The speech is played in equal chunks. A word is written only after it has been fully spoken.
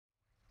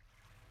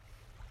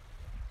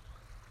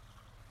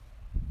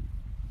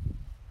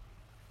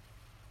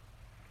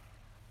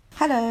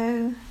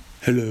Hello.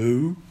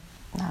 Hello.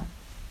 No.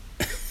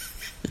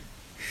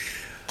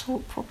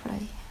 Talk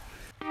properly.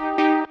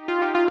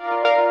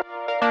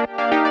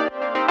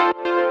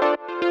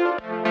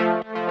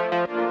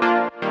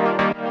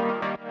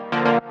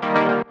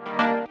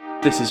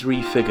 This is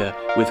Refigure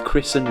with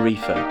Chris and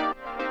Refo.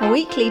 A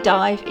weekly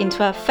dive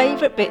into our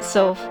favourite bits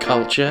of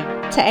Culture,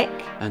 tech,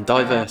 and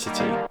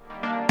diversity.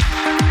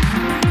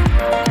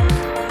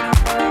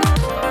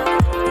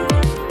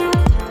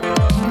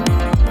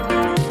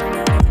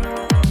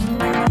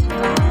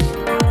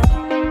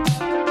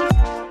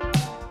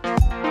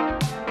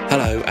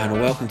 Hello and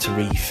welcome to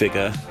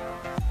Refigure,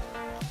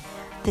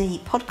 the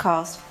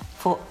podcast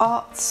for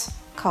arts,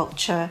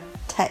 culture,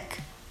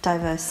 tech,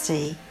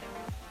 diversity,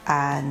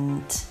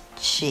 and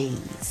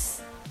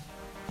cheese.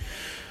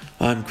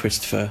 I'm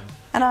Christopher.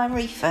 And I'm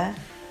Reefa.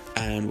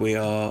 And we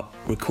are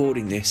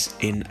recording this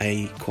in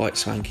a quite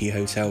swanky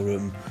hotel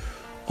room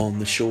on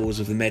the shores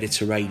of the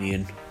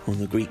Mediterranean, on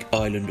the Greek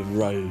island of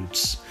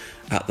Rhodes,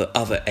 at the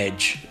other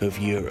edge of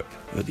Europe,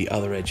 at the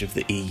other edge of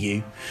the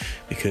EU,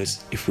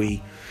 because if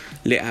we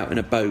lit out in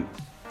a boat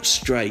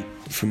straight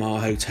from our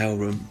hotel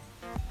room,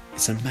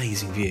 it's an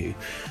amazing view,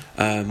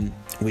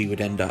 we would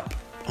end up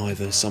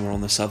either somewhere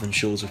on the southern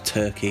shores of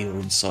Turkey or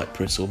in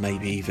Cyprus or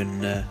maybe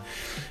even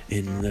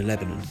in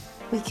Lebanon.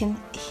 We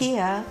can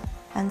hear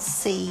and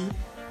see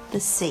the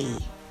sea.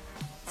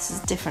 This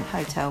is a different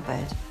hotel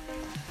bed.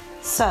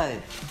 So,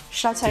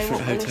 shall I tell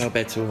Different you what hotel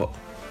bed to what?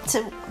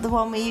 to the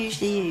one we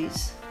usually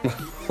use?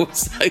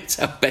 What's the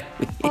hotel bed?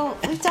 Well,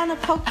 we've done a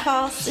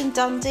podcast in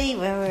Dundee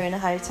when we were in a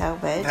hotel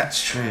bed.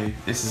 That's true.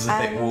 This is a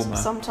bit warmer.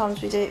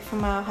 Sometimes we do it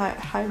from our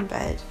home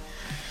bed.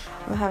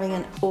 We're having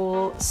an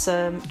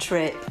awesome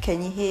trip.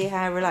 Can you hear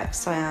how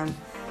relaxed I am?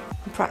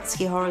 I'm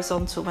practically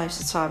horizontal most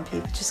of the time.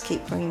 People just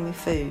keep bringing me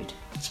food.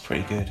 It's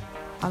pretty good.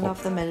 I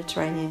love the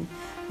Mediterranean.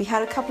 We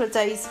had a couple of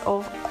days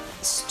of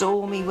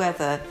stormy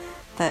weather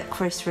that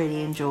Chris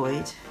really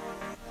enjoyed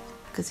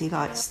because he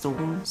likes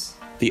storms.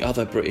 The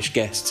other British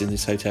guests in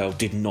this hotel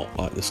did not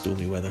like the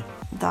stormy weather.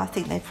 I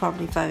think they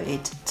probably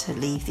voted to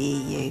leave the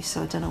EU,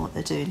 so I don't know what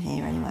they're doing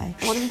here anyway.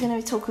 What are we going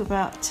to be talking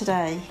about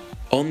today?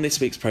 On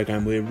this week's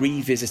programme, we're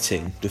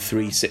revisiting the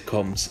 3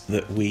 sitcoms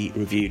that we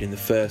reviewed in the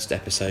first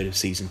episode of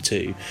Season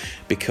 2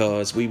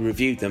 because we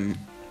reviewed them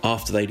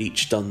after they'd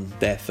each done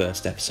their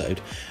first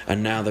episode,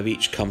 and now they've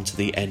each come to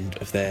the end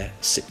of their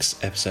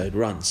 6-episode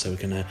run. So we're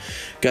going to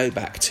go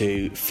back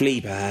to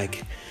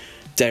Fleabag,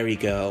 Derry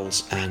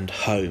Girls and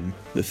Home,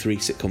 the 3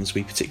 sitcoms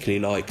we particularly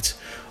liked.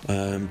 2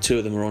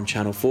 of them are on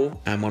Channel 4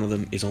 and one of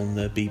them is on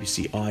the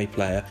BBC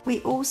iPlayer. We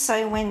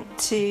also went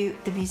to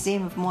the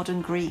Museum of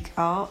Modern Greek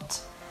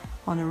Art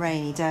on a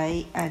rainy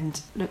day and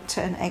looked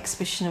at an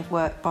exhibition of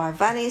work by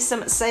Vanessa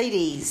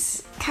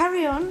Mercedes.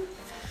 Carry on.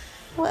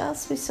 What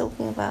else are we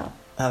talking about?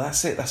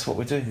 That's it. That's what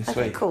we're doing this week.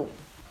 Okay, cool.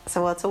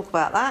 So I'll talk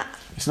about that.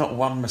 It's not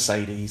one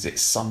Mercedes,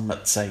 it's some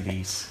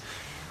Mercedes.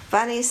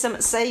 Vanessa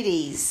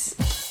Mercedes.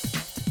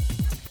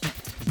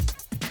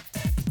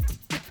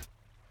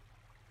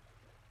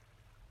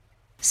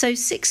 So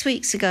 6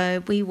 weeks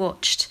ago, we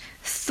watched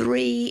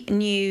 3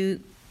 new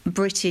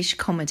British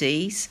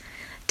comedies,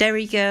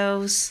 Derry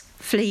Girls,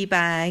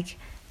 Fleabag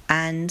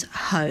and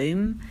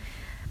Home.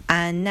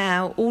 And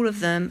now all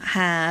of them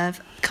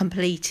have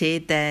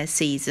completed their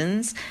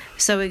seasons.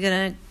 So we're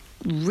going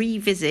to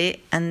revisit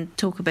and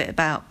talk a bit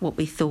about what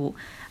we thought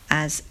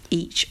as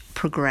each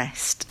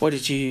progressed. What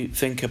did you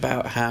think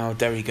about how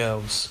Derry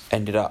Girls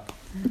ended up?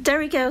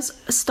 Derry Girls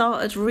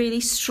started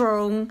really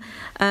strong.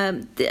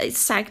 It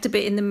sagged a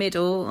bit in the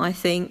middle, I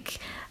think,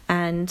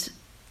 and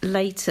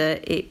later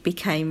it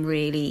became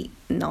really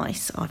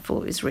nice. I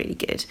thought it was really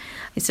good.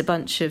 It's a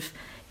bunch of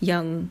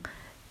young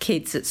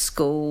kids at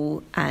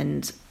school,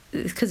 and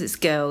because it's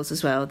girls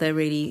as well,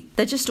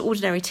 they're just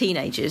ordinary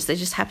teenagers. They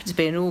just happen to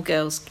be an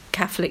all-girls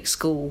Catholic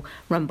school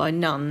run by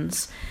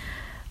nuns,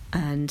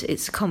 and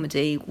it's a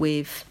comedy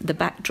with the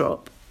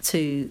backdrop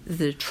to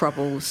the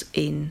Troubles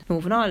in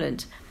Northern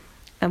Ireland.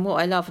 And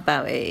what I love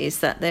about it is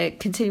that they're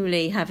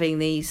continually having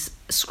these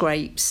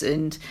scrapes,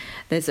 and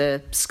there's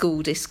a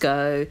school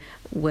disco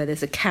where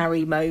there's a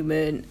Carrie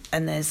moment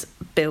and there's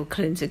Bill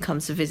Clinton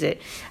comes to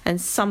visit. And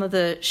some of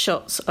the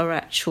shots are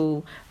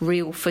actual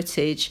real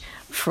footage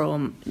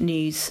from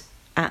news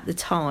at the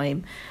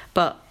time.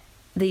 But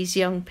these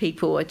young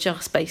people are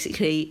just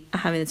basically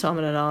having the time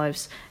of their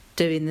lives,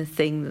 doing the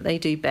thing that they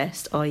do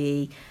best,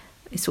 i.e.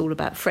 it's all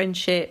about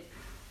friendship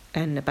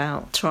and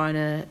about trying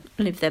to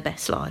live their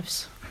best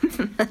lives.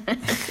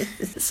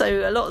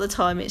 So a lot of the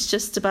time it's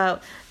just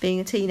about being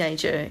a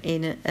teenager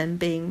and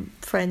being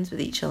friends with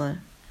each other.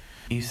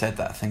 You said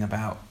that thing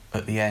about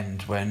at the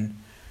end when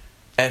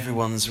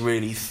everyone's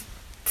really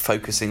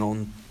focusing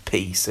on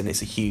peace and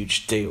it's a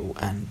huge deal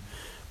and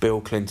Bill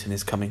Clinton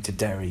is coming to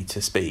Derry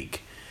to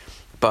speak,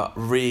 but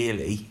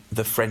really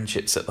the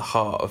friendships at the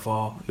heart of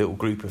our little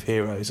group of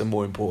heroes are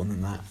more important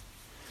than that,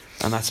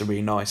 and that's a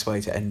really nice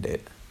way to end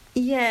it.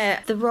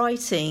 Yeah, the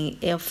writing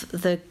of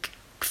the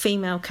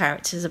female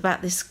characters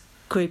about this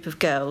group of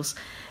girls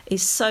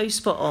is so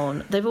spot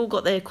on. They've all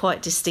got their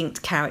quite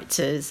distinct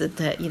characters,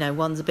 that, you know,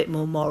 one's a bit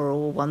more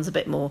moral, one's a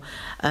bit more,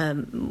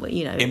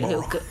 you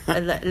know,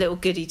 a little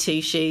goody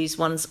two shoes.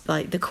 One's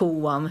like the cool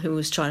one who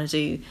was trying to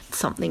do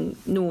something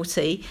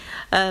naughty,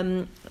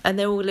 and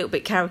they're all a little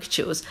bit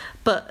caricatures,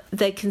 but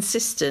they're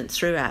consistent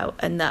throughout,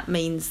 and that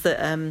means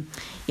that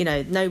you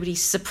know,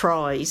 nobody's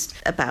surprised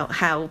about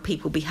how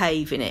people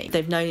behave in it.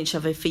 They've known each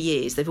other for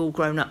years. They've all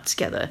grown up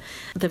together.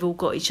 They've all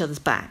got each other's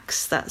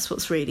backs. That's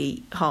what's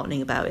really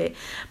heartening about it.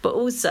 But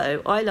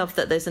also, I love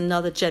that there's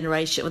another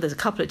generation, or there's a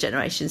couple of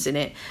generations in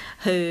it,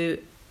 who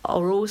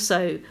are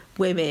also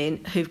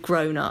women who've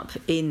grown up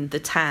in the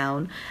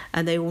town,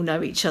 and they all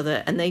know each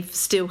other, and they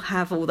still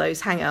have all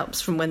those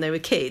hang-ups from when they were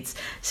kids.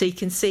 So you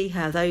can see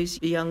how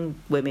those young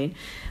women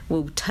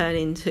will turn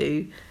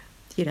into,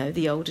 you know,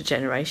 the older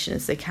generation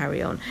as they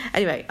carry on.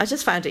 Anyway, I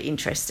just found it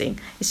interesting.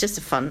 It's just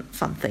a fun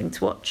thing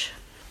to watch.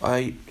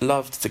 I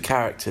loved the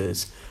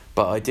characters,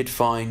 but I did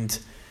find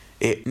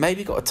it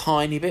maybe got a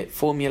tiny bit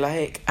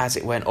formulaic as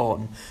it went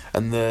on,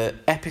 and the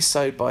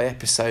episode by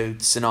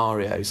episode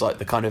scenarios, like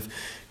the kind of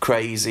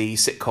crazy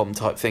sitcom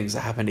type things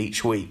that happened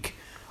each week,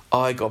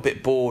 I got a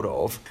bit bored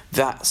of.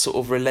 That sort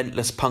of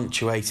relentless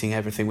punctuating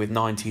everything with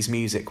 90s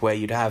music, where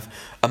you'd have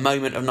a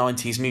moment of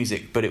 90s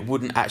music, but it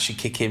wouldn't actually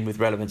kick in with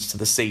relevance to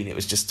the scene. It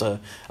was just a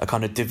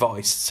kind of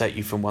device to take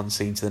you from one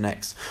scene to the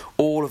next.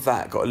 All of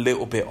that got a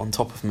little bit on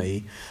top of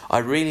me. I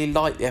really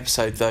liked the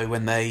episode, though,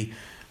 when they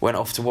went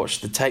off to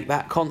watch the Take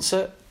That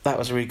concert. That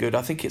was really good.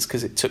 I think it's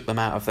because it took them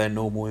out of their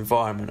normal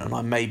environment, and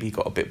I maybe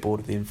got a bit bored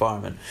of the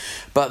environment.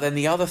 But then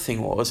the other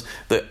thing was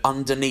that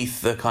underneath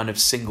the kind of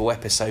single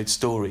episode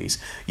stories,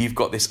 you've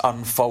got this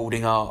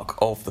unfolding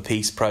arc of the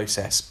peace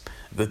process,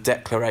 the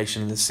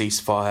declaration of the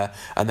ceasefire,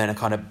 and then a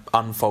kind of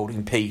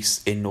unfolding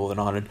peace in Northern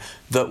Ireland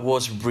that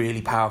was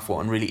really powerful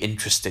and really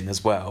interesting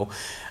as well.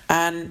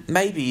 And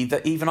maybe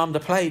that even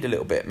underplayed a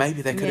little bit.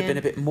 Maybe there could have been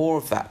a bit more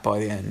of that by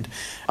the end.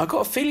 I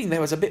got a feeling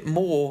there was a bit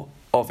more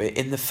of it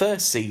in the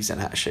first season,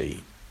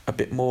 actually. A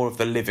bit more of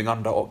the living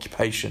under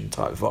occupation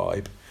type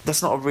vibe.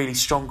 That's not a really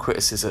strong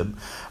criticism,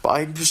 but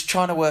I'm just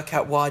trying to work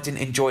out why I didn't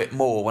enjoy it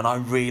more when I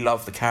really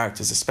love the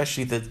characters,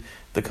 especially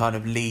the kind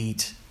of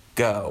lead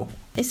girl.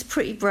 It's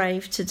pretty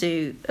brave to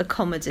do a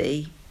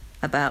comedy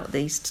about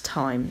these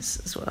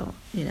times as well.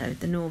 You know,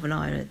 the Northern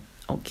Ireland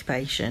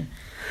occupation.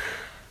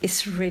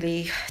 It's a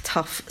really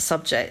tough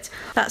subject.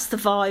 That's the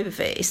vibe of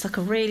it. It's like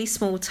a really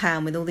small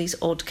town with all these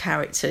odd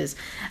characters,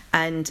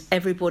 and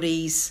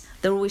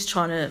they're always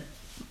trying to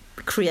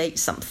create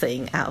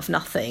something out of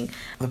nothing.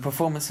 The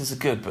performances are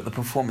good, but the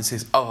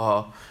performances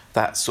are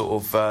that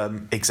sort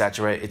of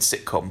exaggerated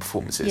sitcom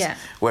performances. Yeah.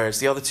 Whereas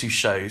the other two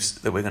shows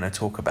that we're going to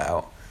talk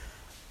about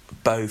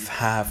both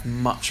have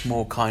much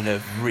more kind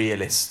of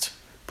realist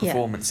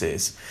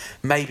performances.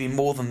 Maybe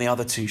more than the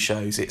other two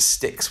shows, it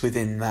sticks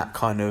within that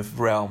kind of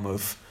realm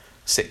of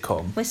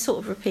sitcom. We're sort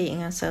of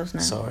repeating ourselves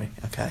now. Sorry,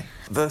 okay.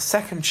 The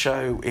second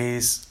show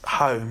is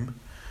Home,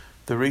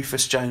 the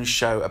Rufus Jones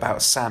show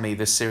about Sammy,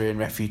 the Syrian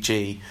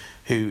refugee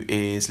who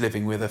is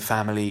living with a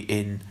family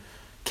in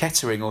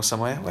Kettering or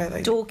somewhere. Where are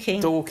they?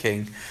 Dorking,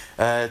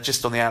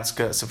 just on the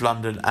outskirts of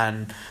London,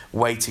 and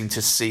waiting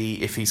to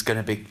see if he's going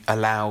to be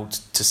allowed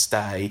to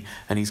stay.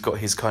 And he's got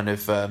his kind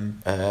of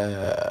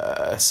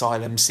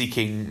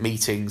asylum-seeking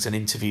meetings and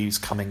interviews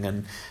coming,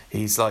 and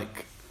he's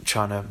like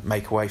trying to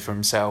make a way for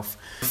himself.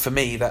 For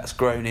me, that's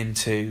grown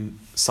into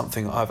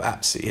something that I've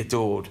absolutely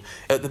adored.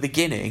 At the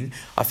beginning,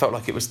 I felt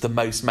like it was the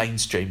most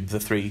mainstream of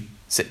the three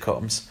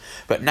sitcoms,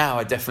 but now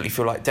I definitely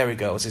feel like Derry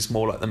Girls is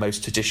more like the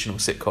most traditional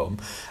sitcom,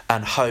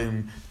 and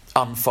Home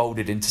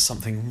unfolded into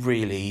something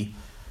really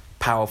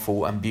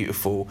powerful and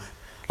beautiful.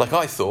 Like,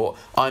 I thought,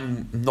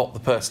 I'm not the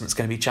person that's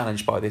going to be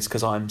challenged by this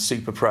because I'm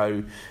super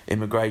pro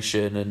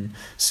immigration and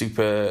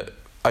super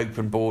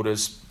open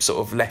borders, sort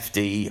of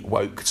lefty,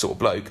 woke sort of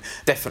bloke.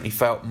 Definitely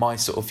felt my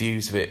sort of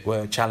views of it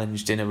were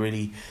challenged in a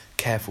really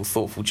careful,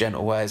 thoughtful,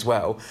 gentle way as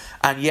well.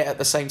 And yet at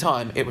the same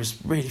time, it was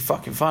really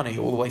fucking funny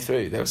all the way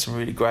through. There were some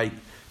really great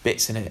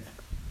bits in it.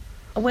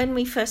 When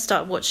we first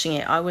started watching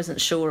it, I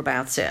wasn't sure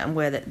about it and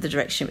where the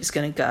direction it was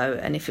going to go,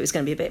 and if it was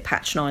going to be a bit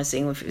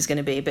patronising, or if it was going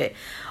to be a bit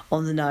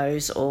on the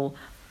nose, or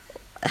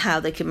how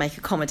they could make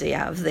a comedy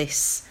out of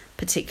this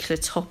particular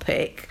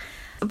topic.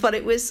 But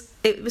it was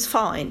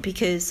fine,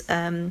 because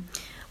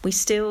we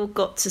still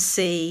got to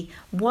see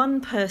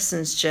one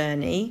person's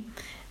journey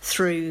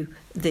through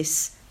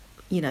this,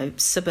 you know,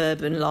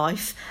 suburban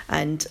life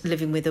and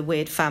living with a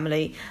weird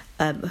family,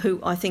 who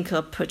I think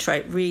are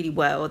portrayed really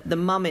well. The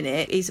mum in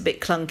it is a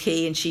bit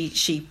clunky, and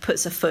she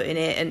puts her foot in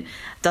it and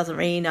doesn't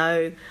really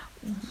know.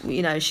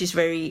 You know, she's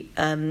very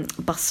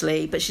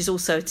bustly, but she's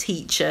also a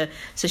teacher,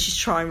 so she's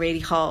trying really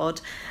hard.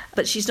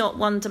 But she's not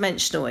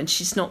one-dimensional, and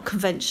she's not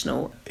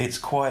conventional. It's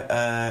quite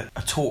a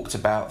talked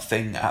about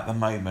thing at the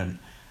moment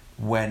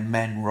when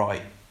men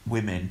write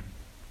women,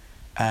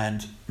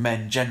 and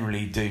men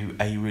generally do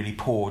a really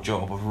poor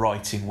job of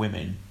writing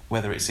women,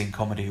 whether it's in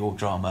comedy or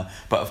drama.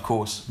 But of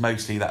course,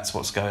 mostly that's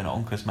what's going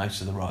on, because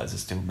most of the writers are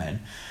still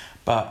men.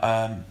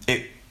 But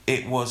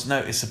it was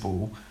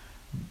noticeable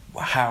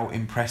how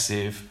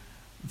impressive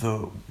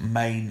the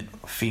main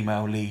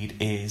female lead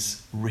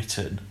is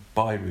written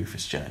by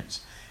Rufus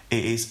Jones.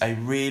 It is a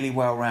really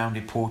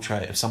well-rounded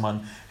portrait of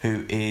someone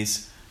who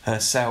is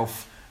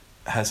herself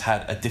has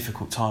had a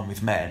difficult time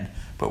with men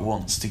but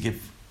wants to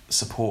give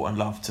support and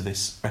love to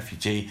this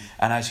refugee,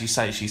 and as you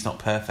say, she's not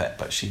perfect,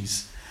 but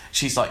she's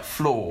like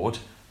flawed,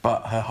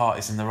 but her heart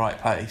is in the right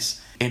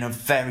place in a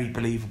very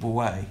believable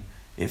way.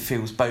 It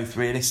feels both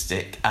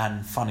realistic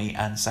and funny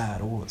and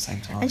sad all at the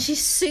same time. And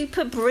she's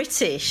super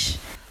British.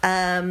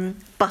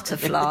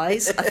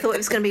 Butterflies. I thought it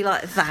was going to be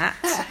like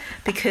that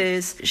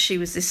because she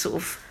was this sort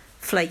of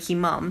flaky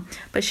mum,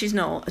 but she's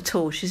not at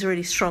all. She's a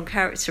really strong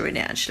character in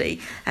it, actually,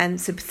 and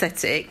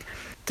sympathetic.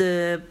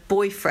 The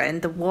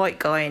boyfriend, the white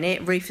guy in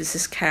it,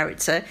 Rufus's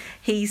character,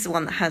 he's the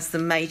one that has the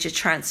major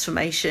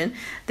transformation.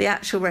 The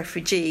actual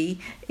refugee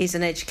is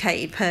an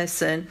educated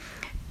person.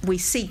 We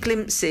see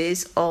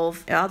glimpses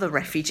of other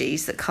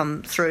refugees that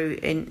come through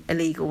in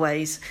illegal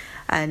ways,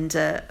 and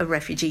a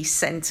refugee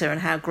centre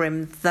and how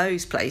grim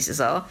those places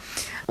are.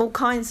 All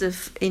kinds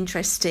of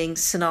interesting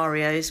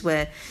scenarios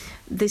where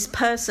this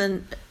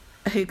person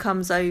who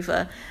comes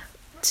over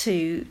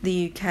to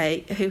the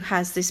UK, who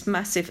has this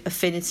massive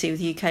affinity with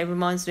the UK,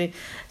 reminds me of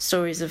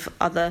stories of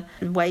other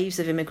waves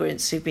of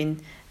immigrants who've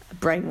been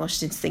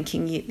brainwashed into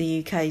thinking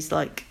the UK is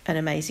like an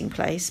amazing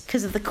place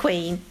because of the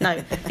Queen.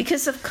 No,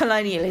 because of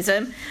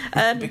colonialism.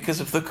 Because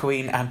of the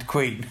Queen and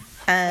Queen.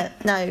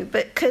 No,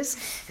 but because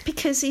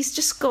he's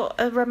just got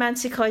a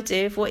romantic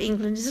idea of what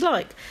England is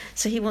like,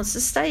 so he wants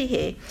to stay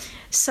here.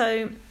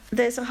 So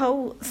there's a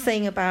whole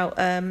thing about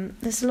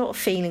there's a lot of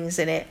feelings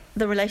in it,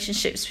 the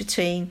relationships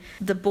between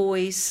the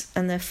boys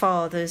and their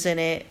fathers in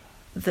it,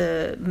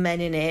 the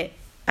men in it,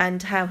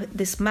 and how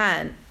this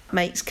man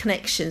makes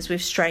connections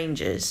with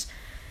strangers.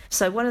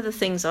 So one of the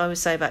things I would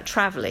say about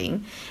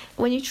travelling,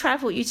 when you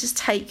travel, you just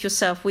take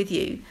yourself with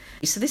you.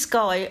 So this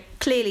guy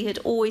clearly had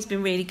always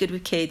been really good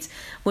with kids,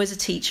 was a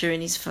teacher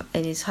in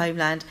his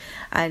homeland,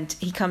 and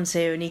he comes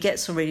here and he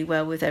gets on really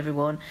well with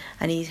everyone,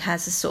 and he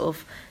has a sort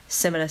of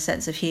similar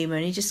sense of humour,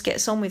 and he just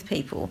gets on with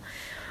people.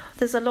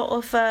 There's a lot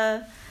of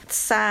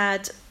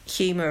sad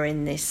humour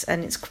in this,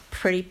 and it's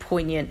pretty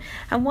poignant.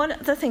 And one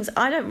of the things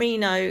I don't really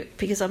know,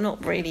 because I'm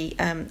not really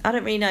I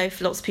don't really know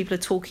if lots of people are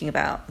talking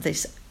about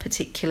this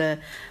particular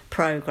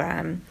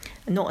programme,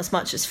 not as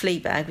much as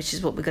Fleabag, which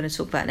is what we're going to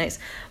talk about next,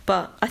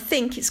 but I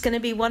think it's going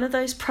to be one of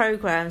those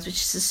programmes which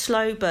is a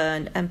slow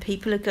burn, and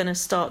people are going to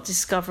start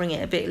discovering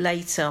it a bit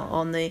later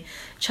on the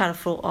Channel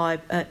 4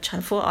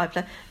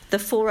 iPlayer, the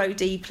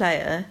 4OD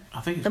player.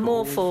 I think it's the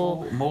more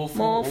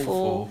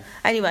four.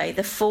 Anyway,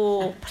 the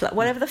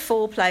whatever the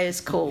 4 player's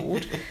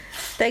called,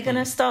 they're going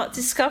to start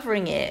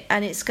discovering it,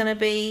 and it's going to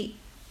be,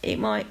 it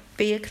might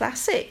be a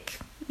classic.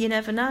 You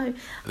never know.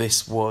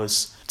 This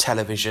was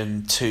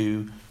television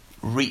to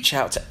reach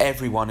out to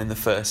everyone in the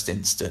first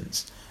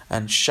instance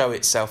and show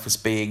itself as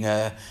being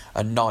a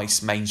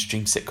nice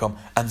mainstream sitcom,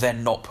 and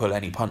then not pull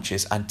any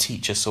punches and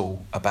teach us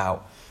all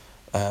about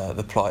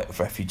the plight of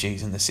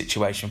refugees and the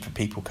situation for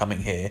people coming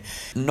here,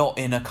 not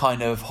in a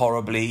kind of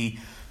horribly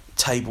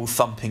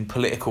table-thumping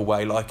political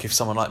way like if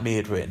someone like me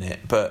had written it,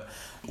 but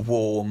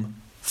warm,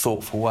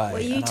 thoughtful way.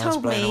 Well, and I was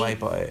blown away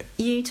by it.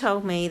 You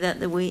told me that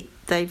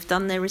they've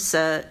done their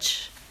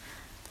research.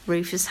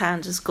 Rufus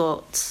Hound has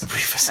got...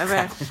 Rufus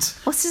Hound.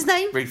 What's his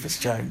name? Rufus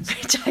Jones.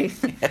 Jones.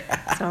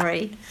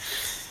 Sorry.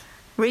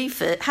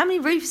 Rufus. How many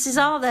Rufuses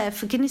are there,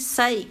 for goodness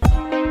sake?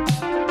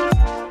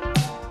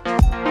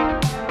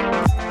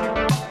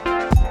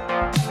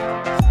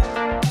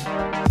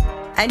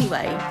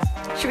 Anyway,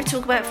 should we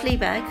talk about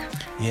Fleabag?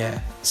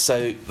 Yeah,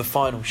 so the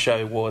final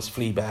show was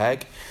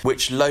Fleabag,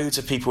 which loads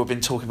of people have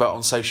been talking about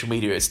on social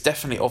media. It's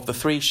definitely, of the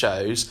 3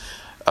 shows,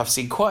 I've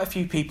seen quite a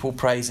few people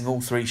praising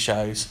all 3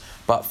 shows,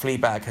 but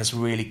Fleabag has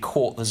really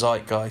caught the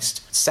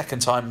zeitgeist.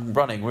 Second time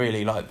running,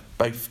 really, like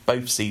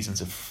both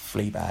seasons of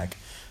Fleabag,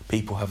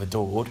 people have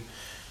adored.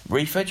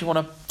 Reefa, do you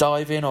want to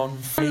dive in on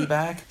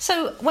Fleabag?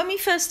 So when we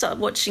first started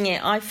watching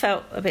it, I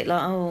felt a bit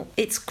like, oh,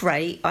 it's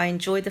great. I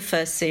enjoyed the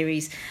first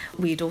series.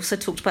 We'd also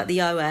talked about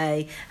the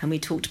OA, and we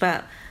talked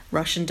about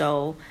Russian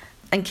Doll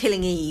and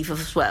Killing Eve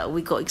as well.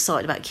 We got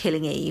excited about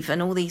Killing Eve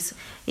and all these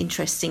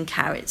interesting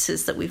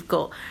characters that we've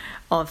got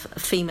of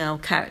female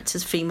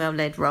characters,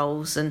 female-led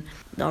roles, and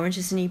Orange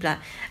is the New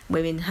Black,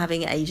 women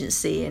having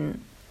agency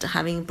and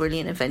having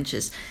brilliant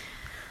adventures.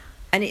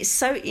 And it's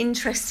so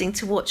interesting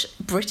to watch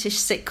British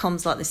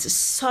sitcoms like this. It's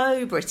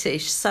so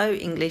British, so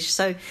English,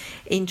 so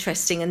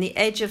interesting. And the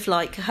edge of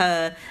like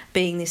her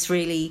being this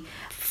really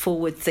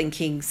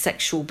forward-thinking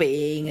sexual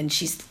being, and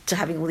she's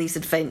having all these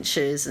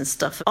adventures and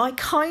stuff. I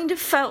kind of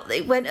felt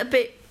it went a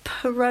bit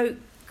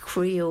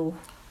parochial.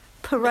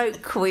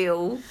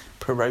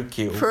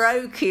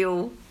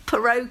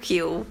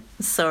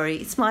 Sorry,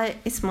 it's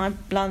my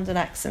London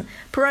accent.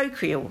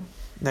 Parochial.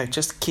 No,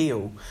 just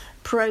keel.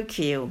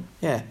 Parochial.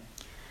 Yeah.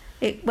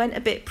 It went a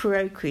bit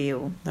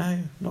parochial. No,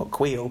 not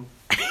queel.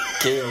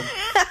 Keel.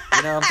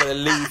 You know, I'm going to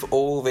leave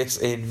all this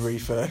in,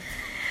 Reefa.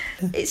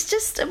 It's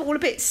just all a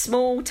bit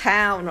small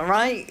town, all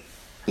right?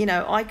 You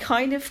know, I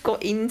kind of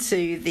got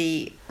into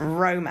the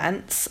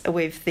romance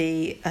with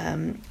the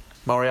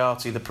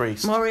Moriarty, the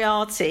priest.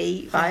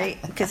 Moriarty, right?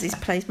 Because he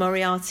plays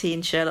Moriarty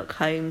in Sherlock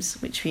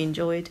Holmes, which we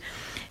enjoyed.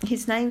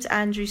 His name's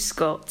Andrew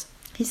Scott.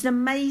 He's an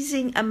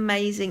amazing,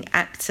 amazing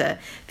actor.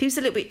 If he was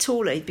a little bit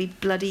taller, he'd be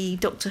bloody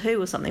Doctor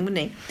Who or something,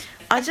 wouldn't he?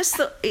 I just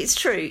thought, it's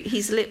true,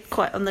 he's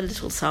quite on the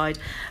little side,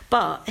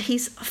 but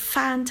he's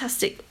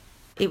fantastic.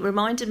 It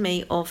reminded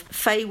me of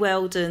Fay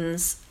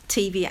Weldon's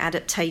TV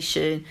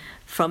adaptation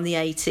from the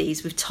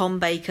 80s with Tom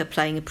Baker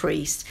playing a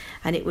priest,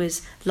 and it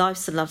was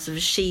Life's the Loves of a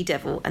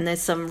She-Devil, and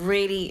there's some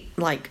really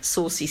like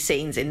saucy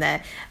scenes in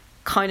there,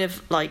 kind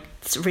of like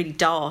it's really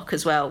dark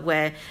as well,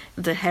 where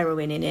the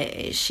heroine in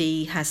it,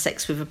 she has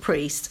sex with a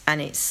priest,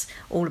 and it's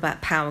all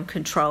about power and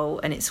control,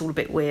 and it's all a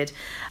bit weird.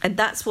 And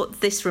that's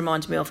what this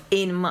reminded me of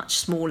in a much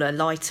smaller,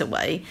 lighter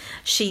way.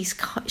 She's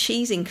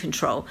in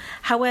control.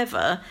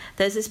 However,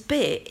 there's this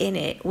bit in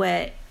it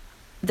where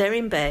they're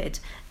in bed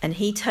and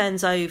he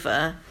turns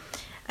over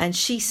and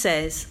she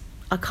says,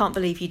 "I can't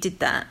believe you did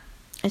that."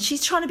 And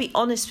she's trying to be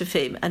honest with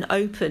him and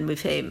open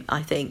with him,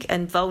 I think,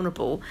 and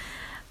vulnerable.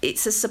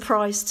 It's a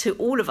surprise to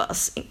all of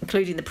us,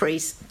 including the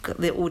priest,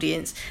 the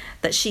audience,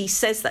 that she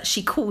says that.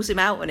 She calls him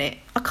out on it.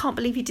 "I can't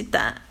believe you did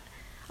that.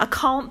 I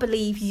can't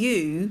believe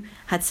you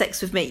had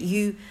sex with me.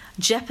 You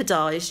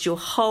jeopardised your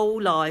whole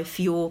life,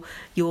 your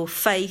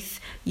faith,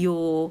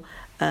 your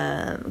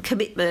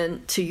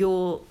commitment to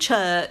your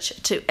church,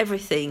 to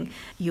everything,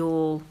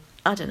 your,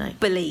 I don't know,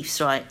 beliefs,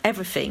 right?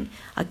 Everything.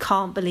 I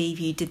can't believe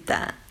you did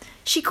that."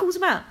 She calls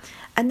him out.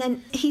 And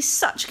then he's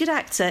such a good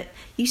actor.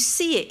 You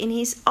see it in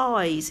his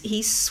eyes.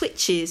 He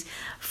switches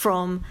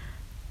from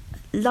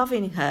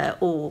loving her,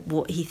 or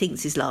what he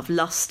thinks is love,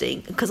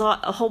 lusting. Because a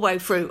whole way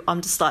through,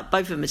 I'm just like,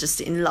 both of them are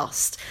just in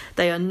lust.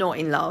 They are not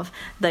in love.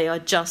 They are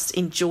just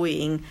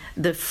enjoying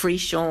the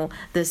frisson,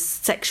 the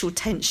sexual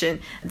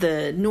tension,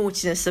 the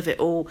naughtiness of it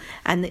all.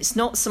 And it's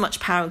not so much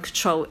power and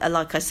control,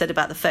 like I said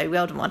about the Fay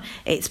Weldon one.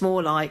 It's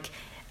more like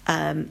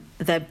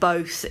they're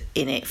both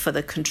in it for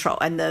the control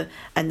and the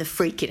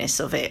freakiness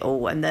of it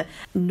all and the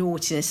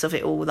naughtiness of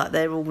it all, like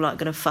they're all like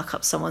going to fuck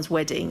up someone's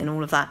wedding and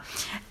all of that.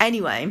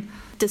 Anyway,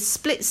 the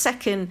split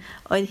second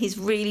in his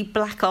really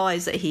black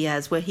eyes that he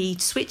has, where he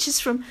switches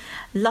from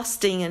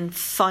lusting and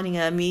finding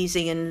her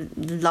amusing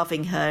and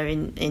loving her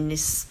in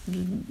this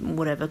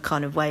whatever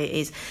kind of way it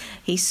is,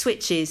 he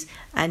switches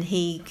and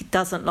he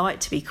doesn't like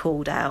to be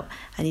called out,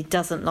 and he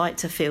doesn't like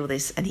to feel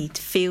this, and he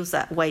feels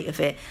that weight of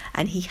it,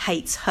 and he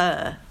hates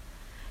her.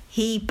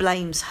 He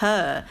blames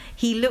her.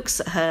 He looks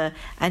at her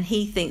and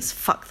he thinks,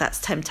 fuck, that's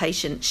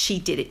temptation. She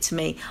did it to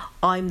me.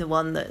 I'm the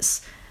one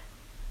that's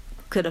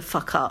going to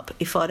fuck up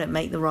if I don't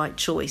make the right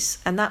choice.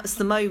 And that's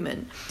the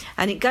moment.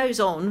 And it goes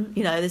on,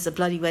 you know, there's a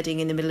bloody wedding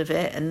in the middle of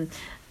it, and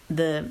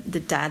the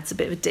dad's a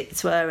bit of a dick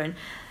to her, and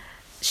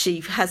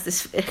she has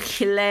this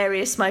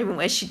hilarious moment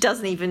where she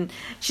doesn't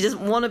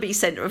want to be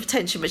centre of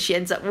attention, but she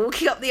ends up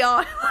walking up the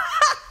aisle,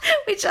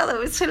 which I thought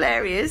was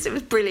hilarious. It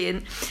was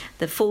brilliant.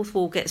 The fourth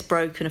wall gets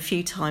broken a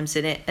few times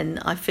in it, and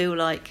I feel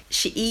like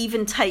she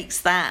even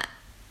takes that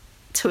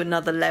to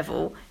another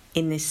level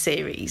in this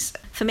series.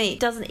 For me, it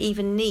doesn't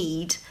even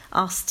need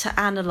us to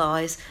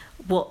analyse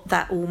what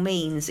that all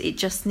means. It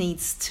just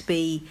needs to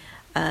be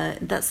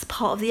that's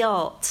part of the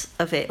art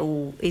of it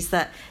all, is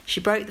that she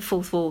broke the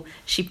fourth wall,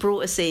 she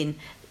brought us in,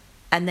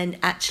 and then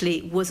actually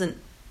it wasn't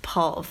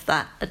part of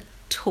that at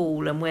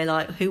all, and we're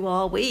like, who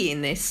are we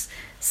in this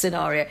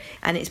scenario?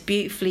 And it's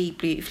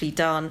beautifully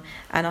done,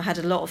 and I had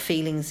a lot of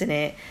feelings in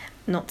it,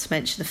 not to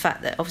mention the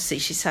fact that obviously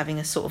she's having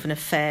a sort of an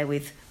affair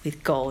with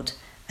God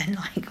and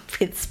like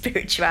with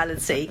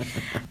spirituality.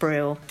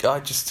 Brill.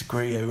 I just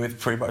agree with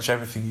pretty much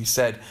everything you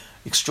said.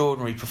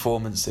 Extraordinary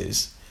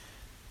performances,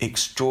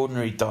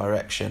 extraordinary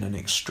direction, and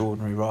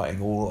extraordinary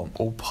writing,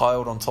 all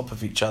piled on top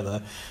of each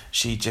other.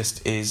 She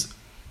just is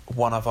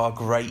one of our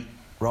great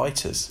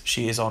writers.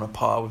 She is on a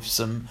par with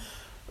some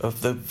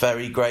of the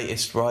very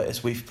greatest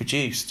writers we've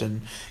produced,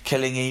 and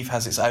Killing Eve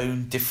has its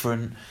own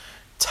different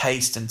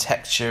taste and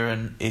texture,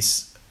 and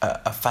is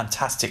a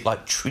fantastic,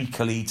 like,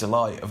 treacly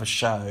delight of a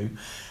show.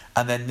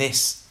 And then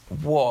this,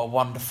 what a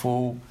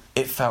wonderful,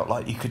 it felt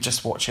like you could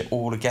just watch it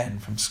all again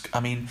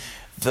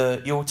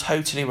you're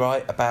totally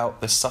right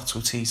about the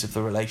subtleties of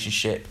the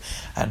relationship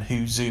and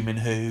who's zooming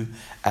who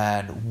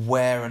and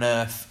where on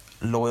earth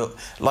loyal.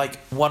 Like,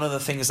 one of the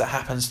things that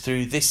happens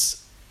through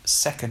this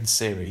second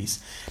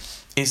series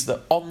is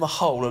that on the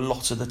whole, a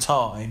lot of the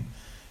time,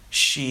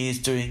 she is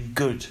doing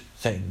good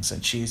things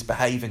and she is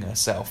behaving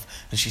herself,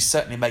 and she's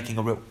certainly making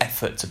a real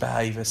effort to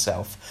behave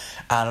herself,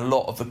 and a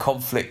lot of the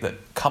conflict that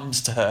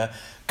comes to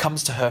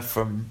her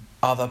from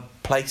other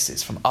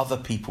places, from other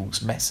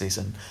people's messes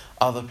and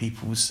other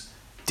people's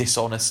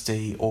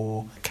dishonesty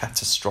or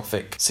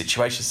catastrophic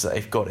situations that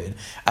they've got in,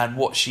 and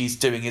what she's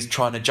doing is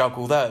trying to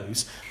juggle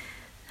those.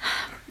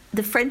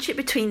 The friendship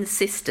between the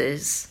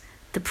sisters,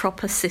 the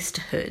proper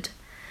sisterhood,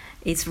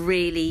 is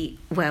really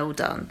well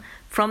done.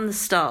 From the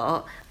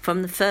start,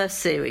 from the first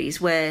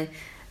series, where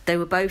they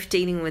were both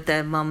dealing with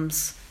their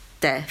mum's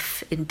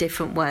death in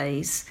different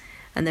ways,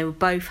 and they were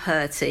both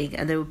hurting,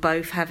 and they were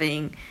both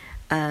having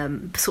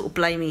sort of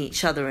blaming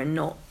each other and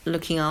not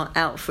looking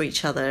out for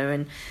each other,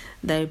 and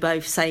they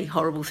both say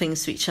horrible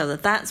things to each other.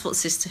 That's what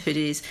sisterhood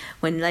is,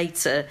 when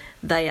later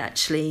they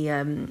actually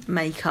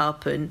make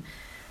up and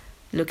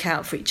look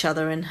out for each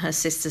other, and her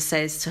sister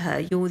says to her,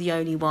 "You're the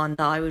only one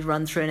that I would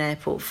run through an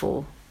airport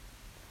for."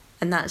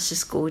 And that's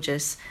just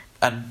gorgeous.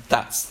 And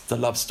that's the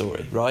love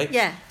story, right?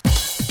 Yeah.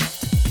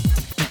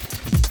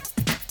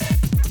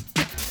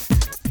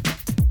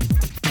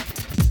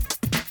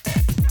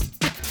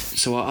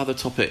 So our other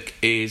topic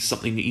is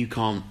something that you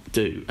can't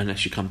do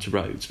unless you come to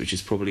Rhodes, which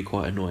is probably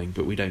quite annoying,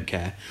 but we don't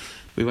care.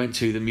 We went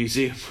to the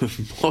Museum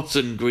of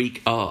Modern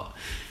Greek Art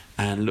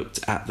and looked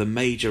at the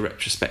major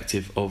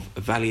retrospective of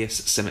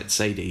Valius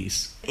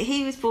Tsemetsadis.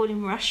 He was born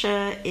in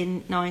Russia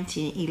in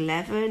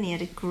 1911. He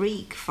had a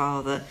Greek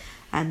father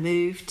and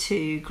moved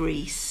to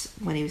Greece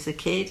when he was a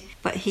kid,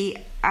 but he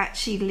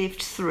actually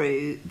lived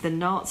through the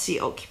Nazi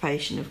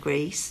occupation of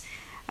Greece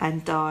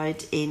and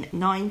died in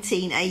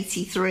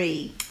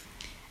 1983.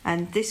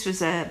 And this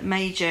was a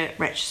major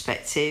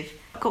retrospective.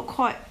 Got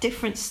quite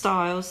different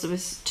styles. There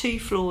was 2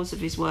 floors of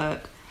his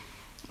work.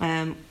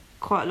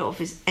 Quite a lot of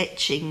his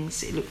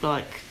etchings, it looked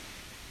like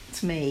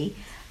to me,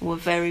 were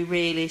very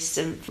realist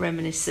and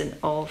reminiscent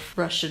of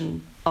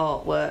Russian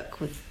artwork,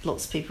 with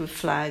lots of people with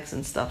flags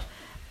and stuff.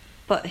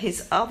 But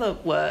his other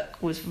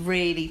work was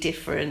really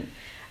different.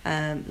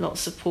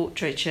 Lots of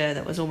portraiture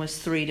that was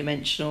almost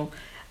 3-dimensional.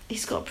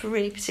 He's got a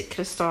really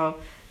particular style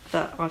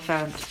that I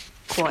found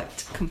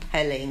quite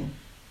compelling.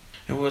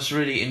 It was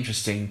really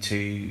interesting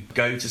to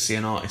go to see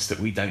an artist that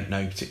we don't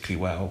know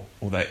particularly well,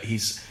 although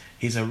he's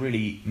a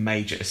really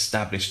major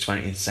established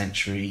 20th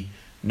century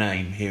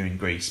name here in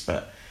Greece,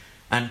 but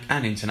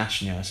and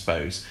internationally, I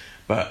suppose.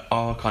 But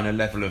our kind of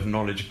level of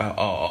knowledge about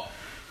art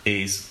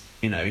is,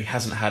 he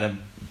hasn't had a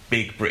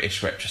big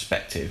British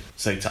retrospective,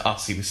 so to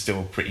us he was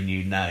still a pretty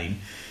new name.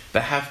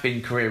 There have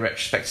been career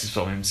retrospectives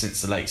of him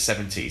since the late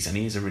 70s, and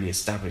he is a really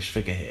established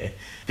figure here.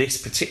 This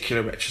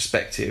particular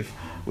retrospective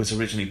was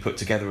originally put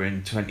together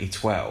in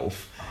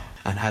 2012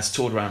 and has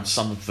toured around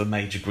some of the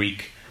major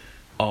Greek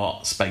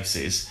art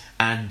spaces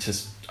and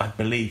has, I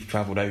believe,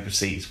 travelled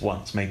overseas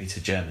once, maybe to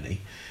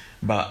Germany.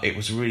 But it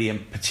was really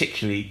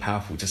particularly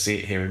powerful to see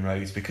it here in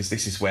Rhodes, because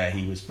this is where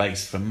he was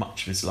based for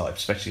much of his life,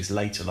 especially his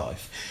later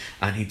life.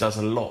 And he does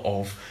a lot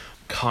of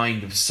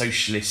kind of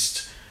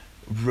socialist,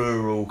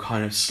 rural,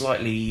 kind of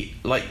slightly,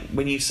 like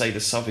when you say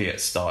the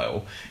Soviet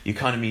style, you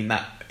kind of mean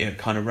that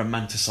kind of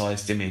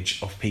romanticised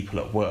image of people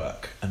at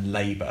work and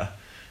labour.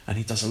 And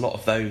he does a lot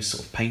of those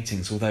sort of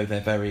paintings, although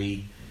they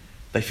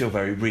feel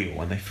very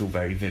real and they feel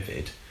very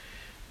vivid.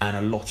 And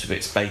a lot of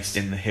it's based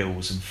in the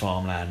hills and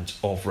farmland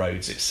of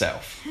Rhodes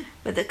itself.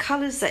 But the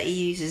colours that he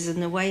uses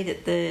and the way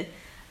that the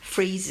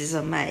friezes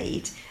are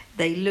made,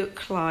 they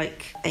look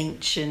like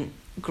ancient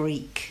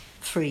Greek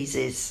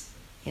friezes,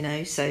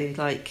 so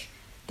like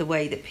the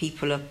way that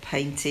people are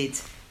painted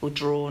or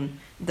drawn,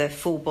 their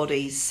full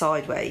bodies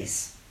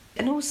sideways.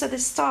 And also the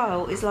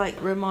style is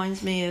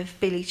reminds me of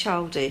Billy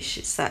Childish.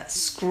 It's that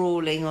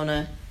scrawling on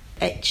a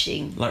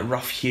etching. Like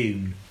rough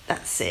hewn.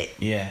 That's it.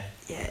 Yeah.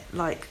 Yeah,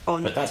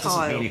 on But that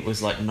tile. doesn't mean it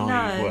was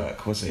naive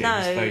work, was it? No. It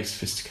was very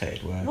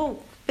sophisticated work. Well,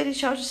 Billy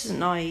Childish isn't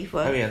naive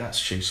work. Oh yeah, that's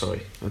true.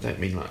 Sorry, I didn't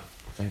mean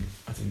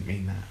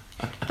that.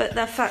 But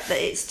the fact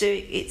that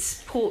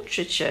it's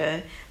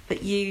portraiture,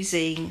 but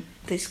using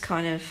this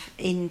kind of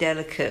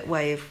indelicate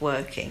way of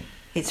working.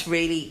 It's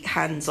really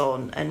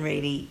hands-on and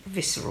really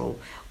visceral.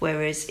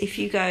 Whereas if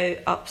you go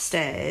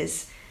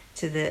upstairs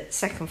to the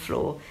 2nd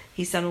floor,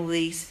 he's done all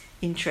these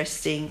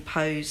interesting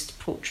posed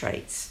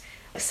portraits.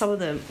 Some of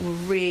them were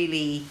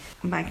really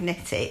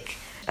magnetic.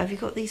 Have you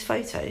got these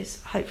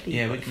photos? Hopefully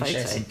you've got we can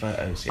share some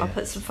photos. Yeah. I'll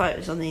put some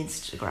photos on the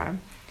Instagram.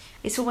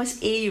 It's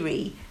almost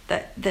eerie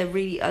that they're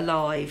really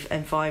alive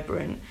and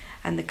vibrant,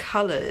 and the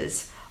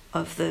colours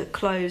of the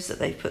clothes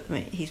that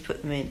he's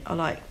put them in are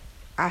like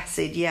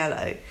acid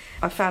yellow.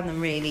 I found them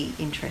really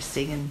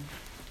interesting,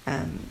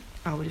 and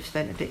I would have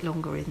spent a bit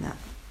longer in that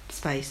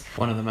space.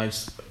 One of the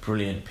most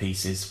brilliant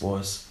pieces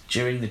was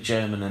during the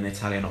German and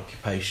Italian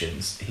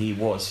occupations, he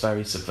was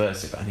very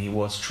subversive and he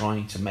was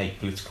trying to make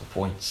political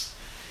points.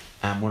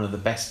 And one of the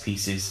best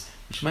pieces,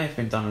 which may have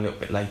been done a little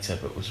bit later,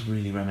 but was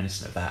really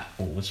reminiscent of that,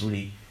 or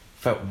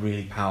felt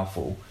really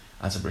powerful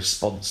as a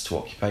response to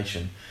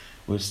occupation,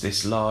 was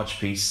this large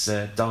piece,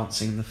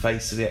 Dancing in the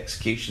Face of the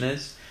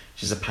Executioners,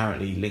 which is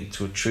apparently linked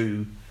to a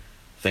true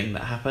thing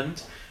that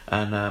happened.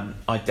 And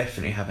I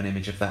definitely have an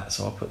image of that,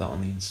 so I'll put that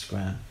on the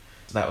Instagram.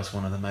 That was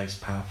one of the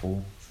most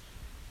powerful,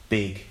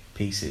 big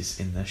pieces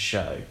in the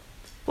show.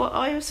 What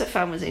I also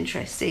found was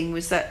interesting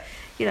was that,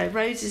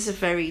 Rhodes is a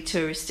very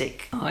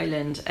touristic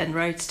island, and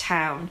Rhodes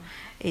town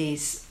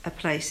is a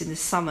place in the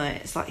summer,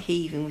 it's like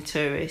heaving with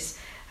tourists,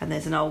 and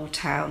there's an old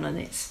town and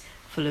it's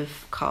full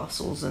of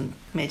castles and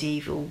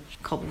medieval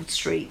cobbled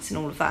streets and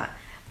all of that.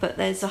 But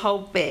there's a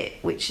whole bit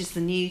which is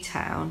the new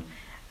town,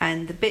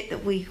 and the bit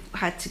that we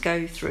had to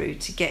go through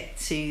to get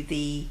to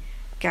the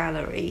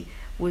gallery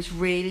was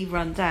really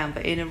run down,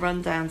 but in a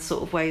run down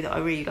sort of way that I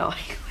really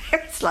like.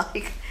 Where it's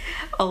like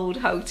old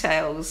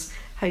hotels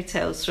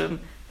from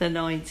the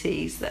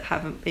 90s that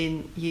haven't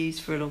been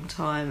used for a long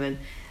time, and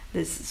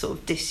there's sort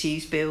of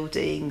disused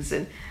buildings,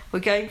 and we're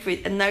going through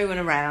it and no one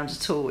around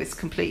at all. It's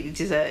completely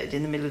deserted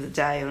in the middle of the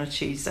day on a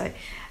Tuesday,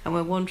 and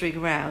we're wandering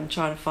around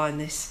trying to find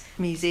this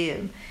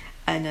museum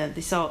and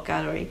this art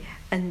gallery,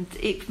 and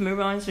it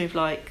reminds me of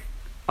like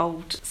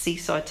old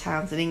seaside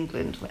towns in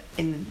England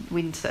in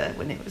winter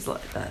when it was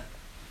like that.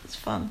 It's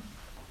fun.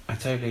 I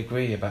totally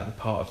agree about the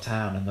part of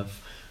town and the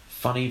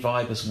funny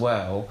vibe as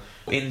well.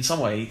 In some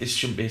way, this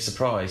shouldn't be a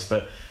surprise,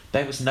 but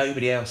there was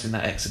nobody else in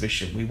that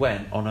exhibition. We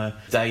went on a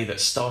day that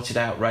started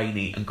out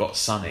rainy and got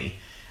sunny,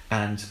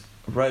 and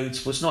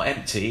Rhodes was not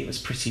empty, it was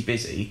pretty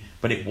busy,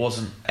 but it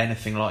wasn't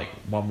anything like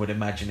one would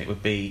imagine it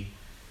would be,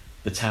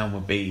 the town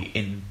would be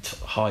in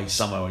high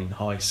summer or in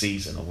high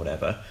season or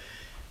whatever.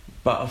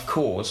 But of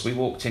course, we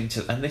walked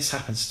into, and this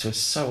happens to us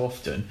so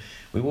often,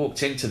 we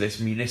walked into this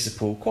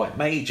municipal, quite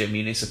major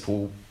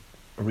municipal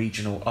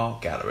regional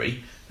art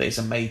gallery that is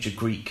a major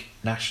Greek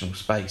national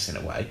space in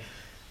a way,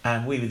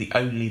 and we were the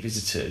only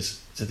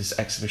visitors to this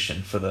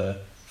exhibition for the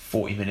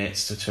 40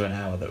 minutes to an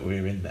hour that we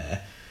were in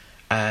there.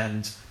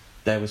 And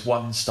there was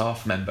one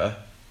staff member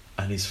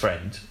and his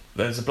friend.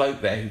 There was a bloke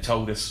there who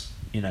told us,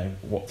 you know,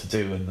 what to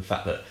do, and the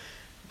fact that,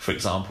 for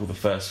example, the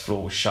first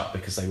floor was shut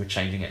because they were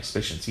changing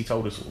exhibitions. He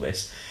told us all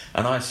this,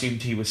 and I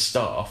assumed he was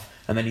staff,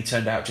 and then he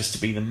turned out just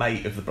to be the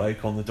mate of the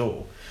bloke on the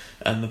door,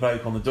 and the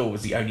bloke on the door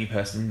was the only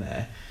person in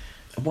there.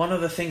 One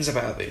of the things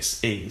about this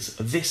is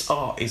this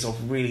art is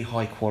of really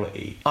high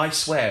quality. I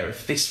swear,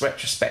 if this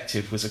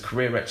retrospective was a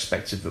career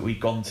retrospective that we'd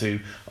gone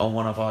to on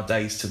one of our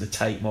days to the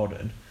Tate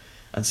Modern,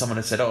 and someone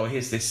had said, oh,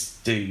 here's this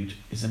dude,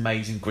 he's an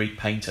amazing Greek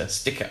painter,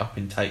 stick it up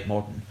in Tate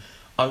Modern,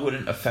 I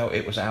wouldn't have felt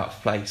it was out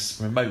of place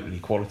remotely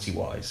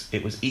quality-wise.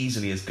 It was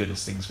easily as good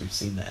as things we've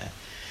seen there.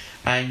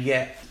 And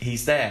yet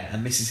he's there,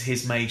 and this is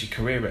his major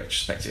career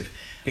retrospective.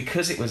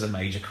 Because it was a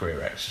major career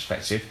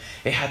retrospective,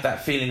 it had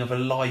that feeling of a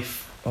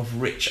life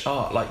of rich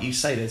art. Like you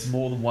say, there's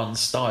more than one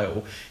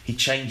style. He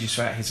changes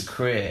throughout his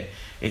career.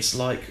 It's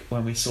like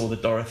when we saw the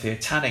Dorothea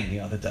Tanning the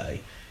other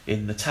day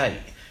in the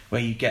Tate,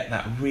 where you get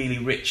that really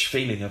rich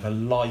feeling of a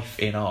life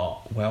in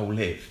art, well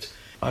lived.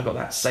 I got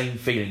that same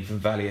feeling from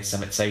Valia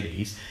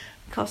Sametsadis.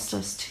 Cost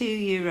us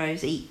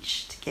 €2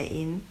 each to get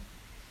in.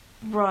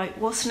 Right,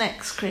 what's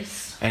next,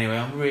 Chris? Anyway,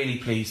 I'm really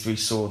pleased we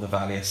saw the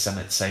Valia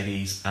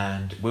Sametsadis,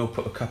 and we'll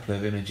put a couple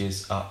of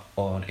images up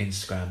on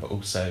Instagram, but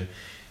also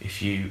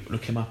if you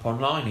look him up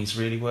online, he's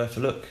really worth a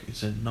look.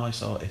 He's a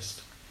nice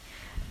artist.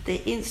 The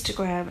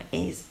Instagram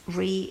is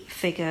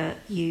Refigure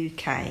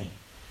UK.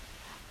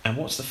 And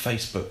what's the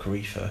Facebook,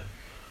 Reefer?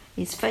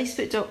 It's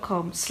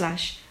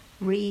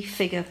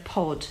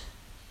facebook.com/refigurepod.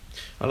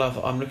 I love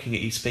that. I'm looking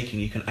at you speaking,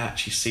 you can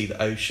actually see the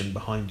ocean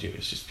behind you.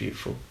 It's just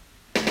beautiful.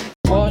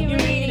 What are you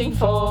reading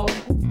for?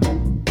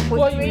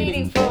 What are you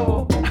reading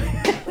for?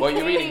 What are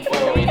you reading for?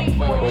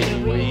 What are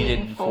you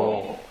reading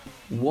for?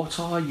 What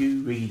are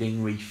you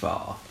reading,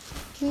 Reefer?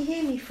 Can you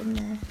hear me from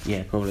there?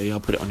 Yeah, probably.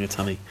 I'll put it on your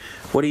tummy.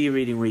 What are you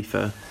reading,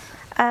 Reefer?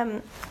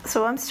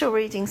 So I'm still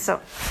reading a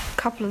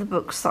couple of the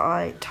books that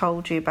I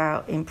told you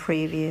about in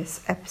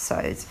previous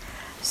episodes.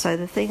 So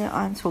the thing that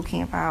I'm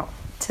talking about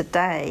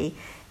today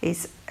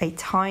is a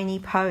tiny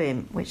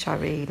poem, which I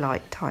really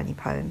like tiny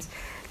poems.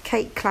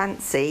 Kate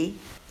Clancy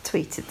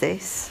tweeted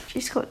this.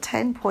 She's got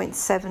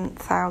 10.7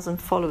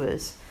 thousand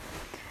followers,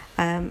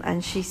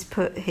 and she's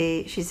put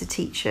here, she's a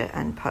teacher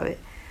and poet.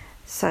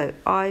 So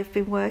I've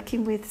been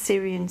working with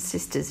Syrian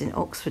sisters in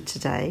Oxford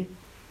today.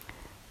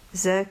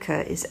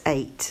 Zerka is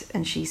 8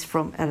 and she's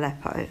from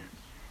Aleppo,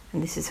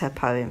 and this is her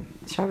poem.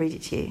 Shall I read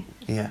it to you?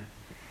 Yeah.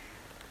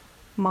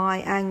 My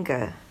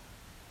anger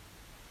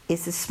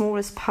is the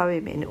smallest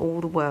poem in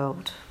all the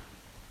world.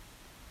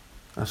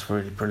 That's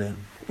really brilliant.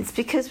 It's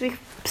because we're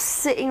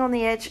sitting on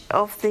the edge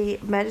of the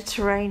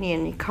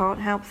Mediterranean. You can't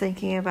help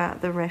thinking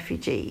about the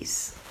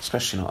refugees.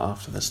 Especially not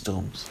after the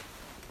storms.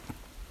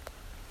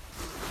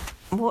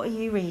 What are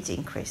you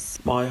reading, Chris?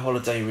 My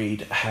holiday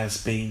read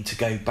has been to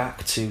go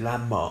back to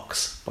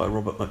Landmarks by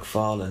Robert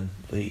Macfarlane,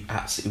 the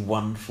absolutely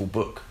wonderful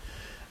book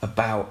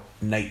about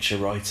nature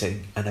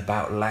writing and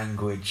about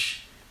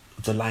language,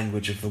 the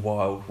language of the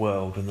wild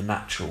world and the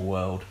natural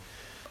world.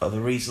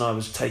 The reason I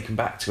was taken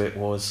back to it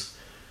was,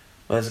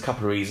 well, there's a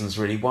couple of reasons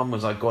really. One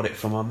was I got it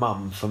from my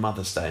mum for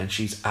Mother's Day and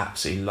she's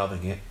absolutely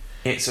loving it.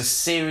 It's a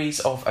series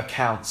of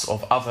accounts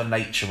of other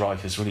nature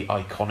writers, really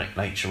iconic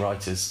nature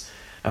writers.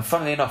 And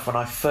funnily enough, when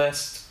I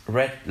first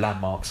read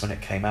Landmarks when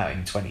it came out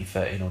in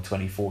 2013 or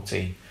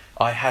 2014,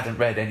 I hadn't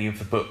read any of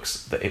the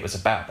books that it was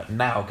about. But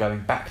now,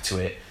 going back to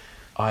it,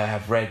 I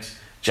have read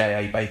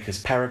J.A.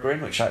 Baker's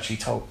Peregrine, which I actually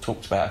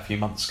talked about a few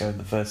months ago in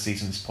the first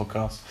season of this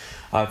podcast.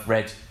 I've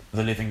read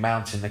The Living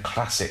Mountain, the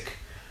classic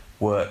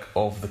work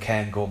of the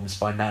Cairngorms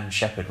by Nan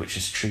Shepherd, which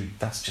is true.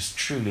 That's just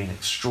truly an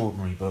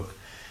extraordinary book.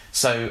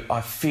 So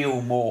I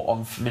feel more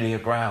on familiar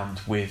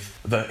ground with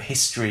the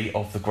history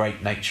of the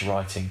great nature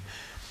writing.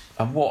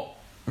 And what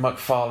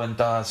Macfarlane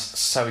does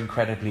so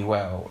incredibly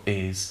well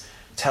is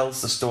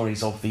tells the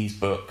stories of these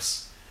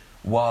books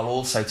while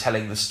also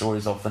telling the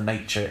stories of the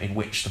nature in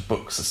which the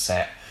books are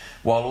set,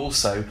 while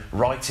also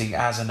writing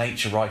as a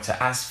nature writer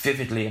as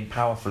vividly and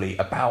powerfully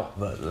about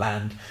the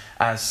land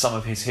as some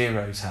of his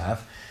heroes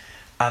have.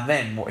 And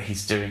then what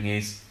he's doing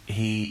is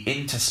he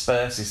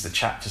intersperses the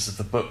chapters of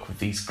the book with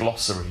these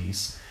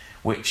glossaries,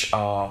 which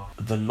are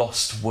the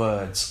lost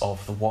words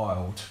of the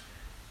wild,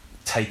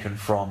 taken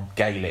from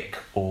Gaelic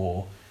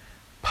or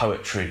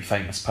poetry,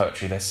 famous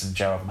poetry. There's some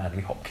Gerard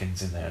Manley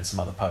Hopkins in there and some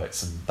other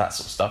poets and that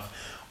sort of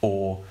stuff,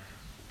 or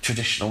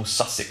traditional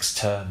Sussex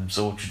terms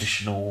or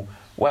traditional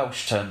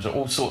Welsh terms, or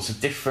all sorts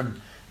of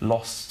different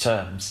lost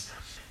terms.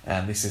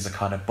 And this is a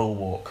kind of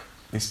bulwark.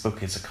 This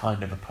book is a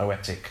kind of a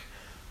poetic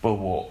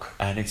bulwark,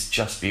 and it's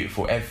just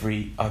beautiful. I've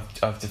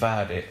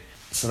devoured it.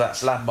 So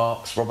that's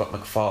Landmarks, Robert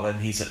Macfarlane.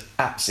 He's an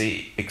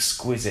absolutely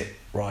exquisite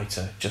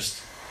writer,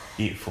 just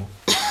beautiful.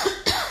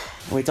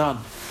 We're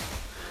done.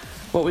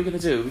 What are we going to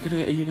do? Are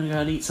you going to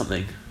go and eat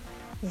something?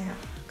 Yeah,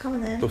 come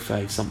on then.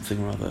 Buffet,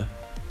 something or other?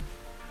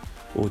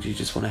 Or do you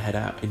just want to head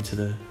out into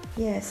the...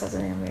 Yeah,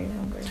 suddenly I'm really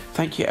hungry.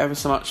 Thank you ever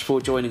so much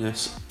for joining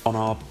us on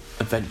our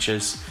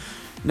adventures.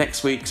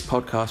 Next week's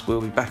podcast,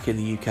 we'll be back in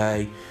the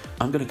UK.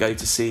 I'm going to go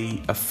to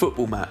see a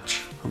football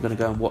match. I'm going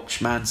to go and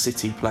watch Man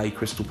City play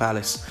Crystal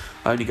Palace.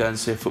 I only go and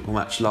see a football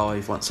match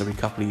live once every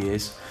couple of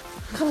years.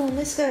 Come on,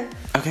 let's go.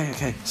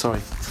 Okay,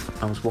 sorry.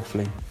 I was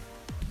waffling.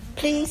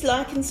 Please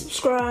like and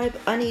subscribe.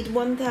 I need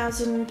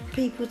 1,000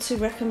 people to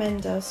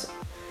recommend us.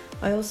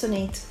 I also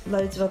need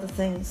loads of other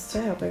things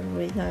to help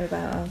everybody know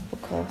about our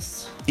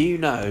podcast. You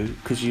know,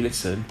 because you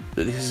listen,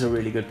 that this is a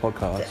really good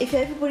podcast. If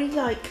everybody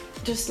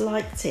just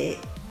liked it,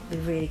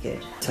 it'd be really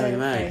good. Tell your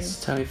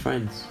mates, tell your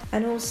friends.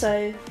 And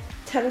also,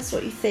 tell us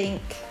what you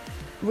think.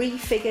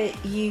 Refigure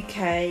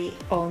UK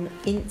on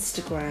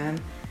Instagram.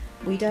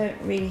 We don't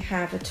really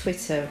have a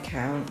Twitter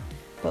account,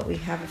 but we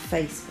have a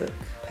Facebook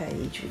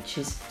page, which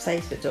is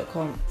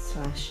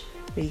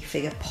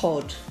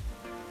facebook.com/refigurepod.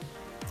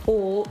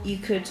 Or you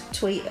could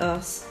tweet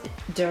us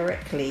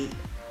directly.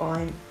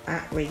 I'm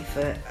at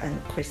Reefer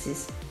and Chris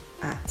is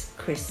at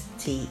Chris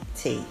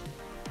TT.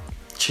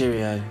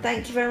 Cheerio.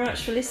 Thank you very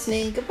much for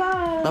listening.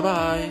 Goodbye.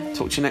 Bye-bye.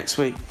 Talk to you next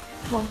week.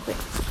 Come on, quick.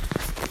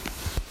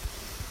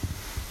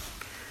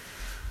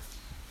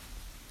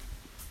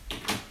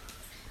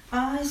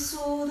 I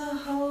saw the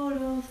whole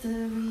of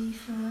the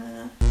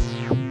reefer.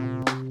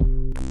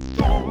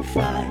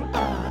 Fly.